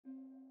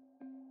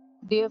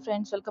Dear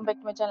friends, welcome back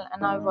to my channel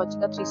and now we're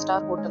watching a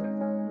 3-star hotel.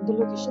 The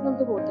location of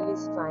the hotel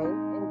is fine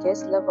and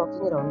guests love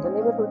walking around the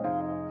neighborhood.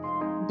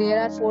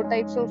 There are 4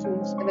 types of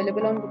rooms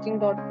available on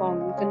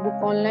booking.com. You can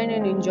book online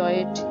and enjoy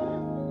it.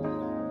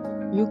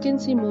 You can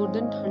see more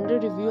than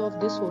 100 reviews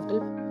of this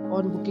hotel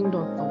on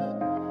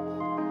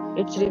booking.com.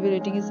 Its review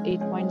rating is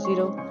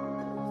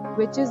 8.0,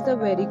 which is the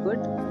very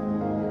good.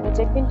 The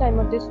check-in time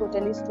of this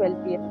hotel is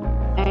 12 p.m.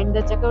 and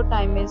the checkout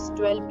time is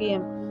 12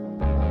 p.m.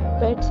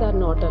 Pets are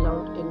not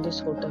allowed in this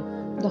hotel.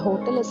 The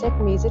hotel accepts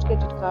major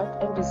credit cards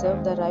and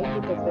reserves the right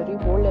to temporarily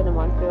hold an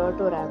amount prior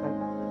to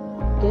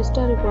arrival. Guests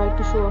are required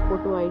to show a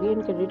photo ID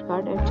and credit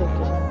card at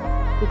check-in.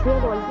 If you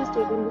have already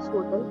stayed in this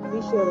hotel,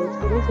 please share your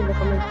experience in the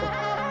comment box.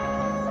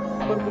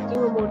 For booking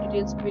or more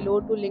details, below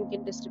to link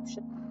in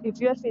description. If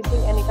you are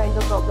facing any kind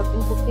of problem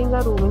in booking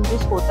a room in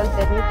this hotel,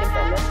 then you can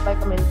tell us by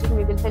commenting.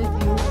 We will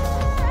help you.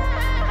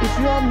 If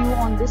you are new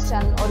on this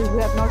channel or if you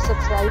have not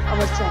subscribed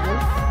our channel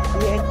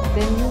yet,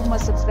 then you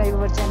must subscribe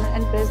our channel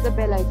and press the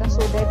bell icon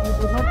so that you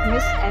do not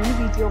miss any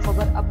video of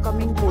our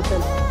upcoming hotel.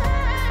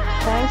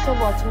 Thanks for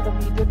watching the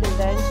video till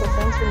the end. So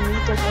friends, will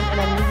meet again in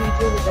a new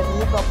video with a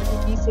new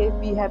property. Be safe,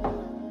 be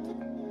happy.